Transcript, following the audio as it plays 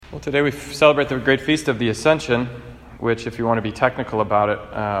Well, today we celebrate the great feast of the Ascension, which, if you want to be technical about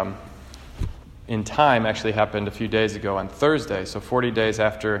it, in time actually happened a few days ago on Thursday. So 40 days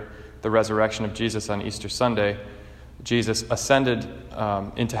after the resurrection of Jesus on Easter Sunday, Jesus ascended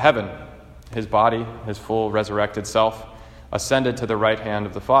into heaven. His body, his full resurrected self, ascended to the right hand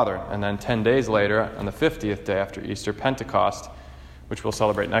of the Father. And then 10 days later, on the 50th day after Easter, Pentecost, which we'll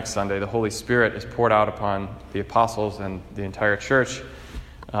celebrate next Sunday, the Holy Spirit is poured out upon the apostles and the entire church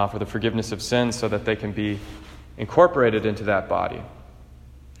for the forgiveness of sins so that they can be incorporated into that body,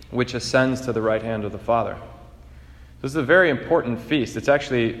 which ascends to the right hand of the Father. This is a very important feast. It's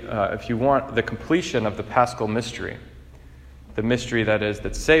actually, if you want, the completion of the Paschal mystery, the mystery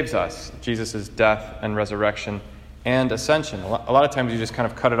that saves us, Jesus' death and resurrection and ascension. A lot of times you just kind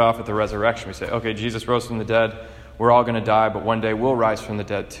of cut it off at the resurrection. We say, okay, Jesus rose from the dead, we're all going to die, but one day we'll rise from the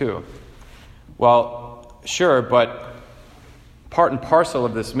dead too. Well, sure, but part and parcel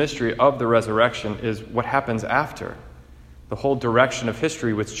of this mystery of the resurrection is what happens after. The whole direction of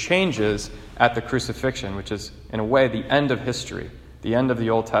history, which changes at the crucifixion, which is, in a way, the end of history, the end of the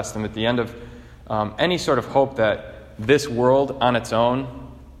Old Testament, the end of any sort of hope that this world on its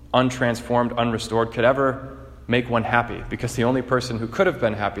own, untransformed, unrestored, could ever make one happy. Because the only person who could have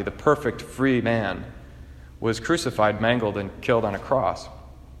been happy, the perfect, free man, was crucified, mangled, and killed on a cross.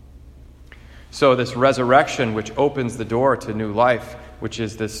 So this resurrection, which opens the door to new life, which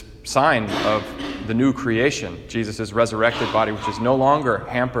is this sign of the new creation, Jesus' resurrected body, which is no longer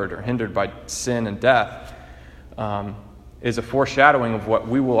hampered or hindered by sin and death, is a foreshadowing of what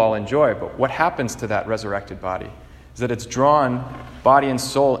we will all enjoy. But what happens to that resurrected body is that it's drawn, body and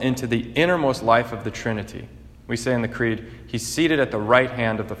soul, into the innermost life of the Trinity. We say in the Creed, He's seated at the right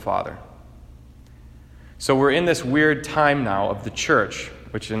hand of the Father. So we're in this weird time now of the church,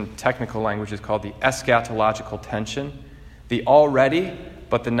 which in technical language is called the eschatological tension, the already,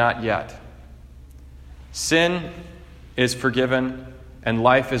 but the not yet. Sin is forgiven and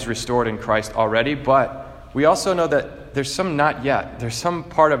life is restored in Christ already, but we also know that there's some not yet. There's some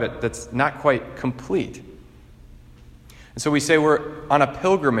part of it that's not quite complete. And so we say we're on a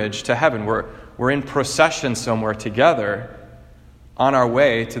pilgrimage to heaven. We're in procession somewhere together on our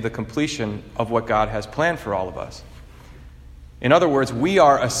way to the completion of what God has planned for all of us. In other words, we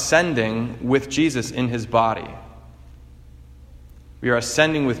are ascending with Jesus in His body. We are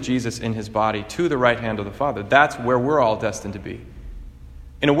ascending with Jesus in His body to the right hand of the Father. That's where we're all destined to be.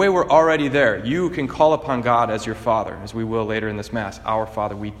 In a way, we're already there. You can call upon God as your Father, as we will later in this Mass. Our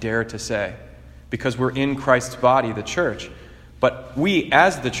Father, we dare to say, because we're in Christ's body, the church. But we,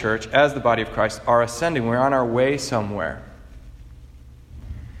 as the church, as the body of Christ, are ascending. We're on our way somewhere.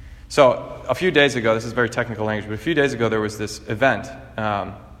 So, a few days ago, this is very technical language, but a few days ago there was this event.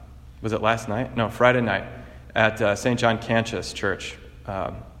 Was it last night? No, Friday night at St. John Cantius Church.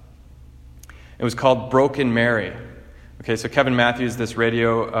 It was called Broken Mary. Okay, so Kevin Matthews, this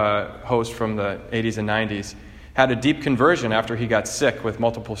radio host from the 80s and 90s, had a deep conversion after he got sick with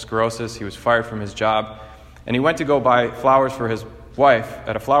multiple sclerosis. He was fired from his job. And he went to go buy flowers for his wife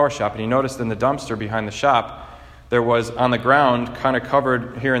at a flower shop, and he noticed in the dumpster behind the shop there was on the ground, kind of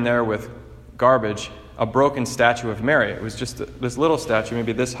covered here and there with garbage, a broken statue of Mary. It was just this little statue,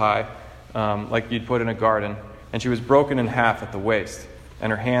 maybe this high, like you'd put in a garden. And she was broken in half at the waist.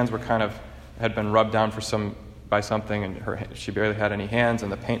 And her hands were had been rubbed down by something, and she barely had any hands,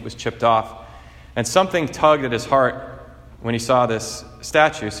 and the paint was chipped off. And something tugged at his heart when he saw this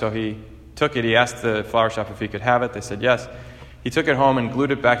statue, so he took it. He asked the flower shop if he could have it. They said yes. He took it home and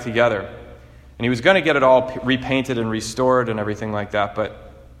glued it back together. And he was going to get it all repainted and restored and everything like that,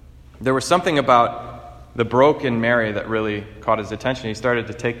 but there was something about the broken Mary that really caught his attention. He started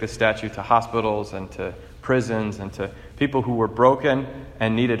to take the statue to hospitals and to prisons and to people who were broken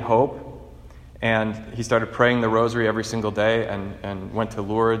and needed hope. And he started praying the rosary every single day and went to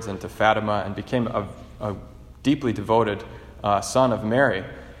Lourdes and to Fatima and became a deeply devoted son of Mary.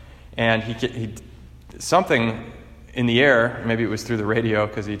 And he something in the air, maybe it was through the radio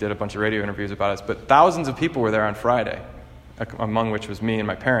because he did a bunch of radio interviews about us, but thousands of people were there on Friday, among which was me and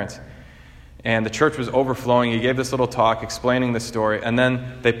my parents. And the church was overflowing. He gave this little talk explaining the story, and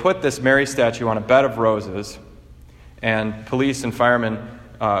then they put this Mary statue on a bed of roses, and police and firemen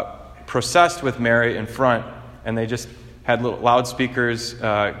processed with Mary in front, and they just had little loudspeakers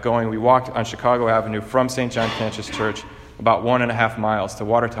going. We walked on Chicago Avenue from St. John Cantius Church about 1.5 miles to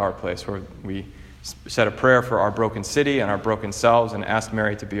Water Tower Place, where we said a prayer for our broken city and our broken selves and asked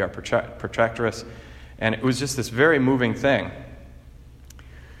Mary to be our protectress. And it was just this very moving thing.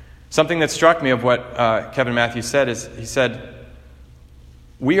 Something that struck me of what Kevin Matthews said is, he said,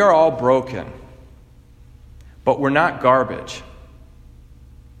 we are all broken, but we're not garbage.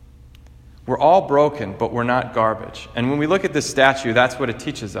 We're all broken, but we're not garbage. And when we look at this statue, that's what it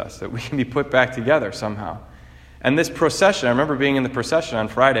teaches us, that we can be put back together somehow. And this procession, I remember being in the procession on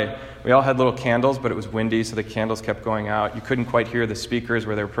Friday. We all had little candles, but it was windy, so the candles kept going out. You couldn't quite hear the speakers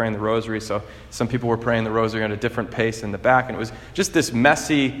where they were praying the rosary, so some people were praying the rosary at a different pace in the back. And it was just this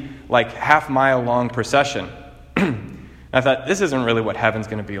messy, like half-mile-long procession. I thought, this isn't really what heaven's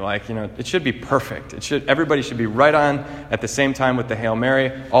going to be like. It should be perfect. Everybody should be right on at the same time with the Hail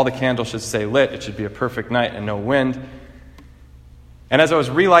Mary. All the candles should stay lit. It should be a perfect night and no wind. And as I was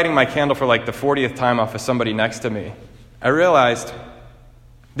relighting my candle for like the 40th time off of somebody next to me, I realized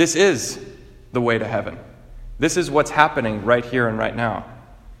this is the way to heaven. This is what's happening right here and right now.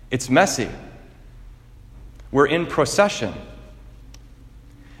 It's messy. We're in procession.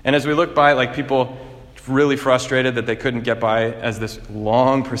 And as we look by, like people really frustrated that they couldn't get by as this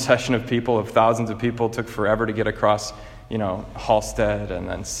long procession of people, of thousands of people, took forever to get across, Halstead and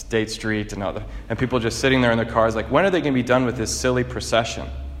then State Street and people just sitting there in their cars like, when are they going to be done with this silly procession?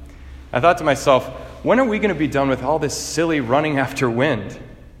 I thought to myself, when are we going to be done with all this silly running after wind?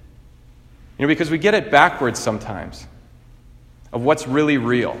 Because we get it backwards sometimes of what's really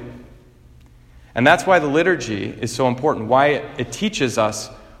real. And that's why the liturgy is so important, why it teaches us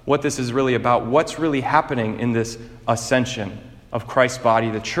what this is really about, what's really happening in this ascension of Christ's body,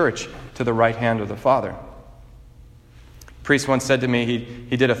 the church, to the right hand of the Father. A priest once said to me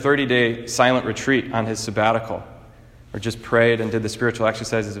he did a 30-day silent retreat on his sabbatical, or just prayed and did the spiritual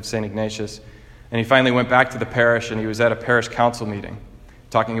exercises of St. Ignatius. And he finally went back to the parish, and he was at a parish council meeting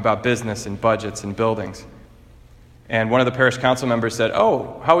talking about business and budgets and buildings. And one of the parish council members said,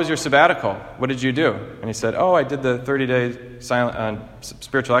 "Oh, how was your sabbatical? What did you do?" And he said, "Oh, I did the 30-day silent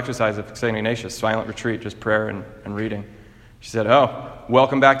spiritual exercise of St. Ignatius, silent retreat, just prayer and reading." She said, "Oh,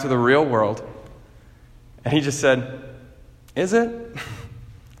 welcome back to the real world." And he just said, "Is it?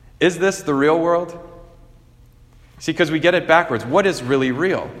 Is this the real world?" See, because we get it backwards. What is really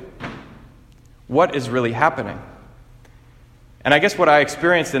real? What is really happening? And I guess what I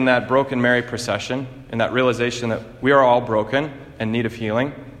experienced in that Broken Mary procession, in that realization that we are all broken and need of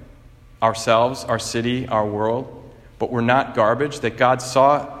healing, ourselves, our city, our world, but we're not garbage, that God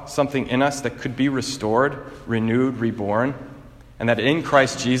saw something in us that could be restored, renewed, reborn, and that in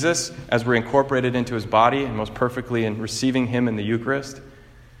Christ Jesus, as we're incorporated into his body and most perfectly in receiving him in the Eucharist,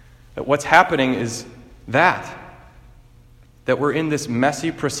 that what's happening is that we're in this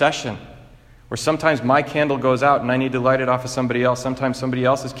messy procession where sometimes my candle goes out and I need to light it off of somebody else. Sometimes somebody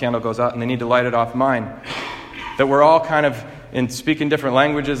else's candle goes out and they need to light it off mine. That we're all kind of speaking different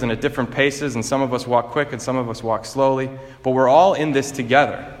languages and at different paces, and some of us walk quick and some of us walk slowly, but we're all in this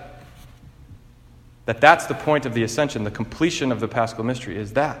together. That's the point of the Ascension, the completion of the Paschal Mystery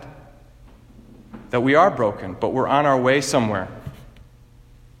is that we are broken, but we're on our way somewhere.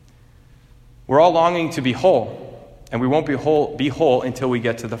 We're all longing to be whole, and we won't be whole until we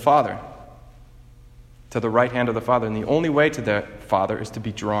get to the Father, to the right hand of the Father. And the only way to the Father is to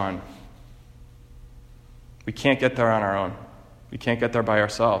be drawn. We can't get there on our own. We can't get there by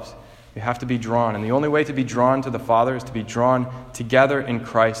ourselves. We have to be drawn. And the only way to be drawn to the Father is to be drawn together in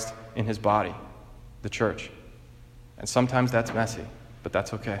Christ, in his body, the church. And sometimes that's messy, but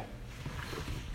that's okay.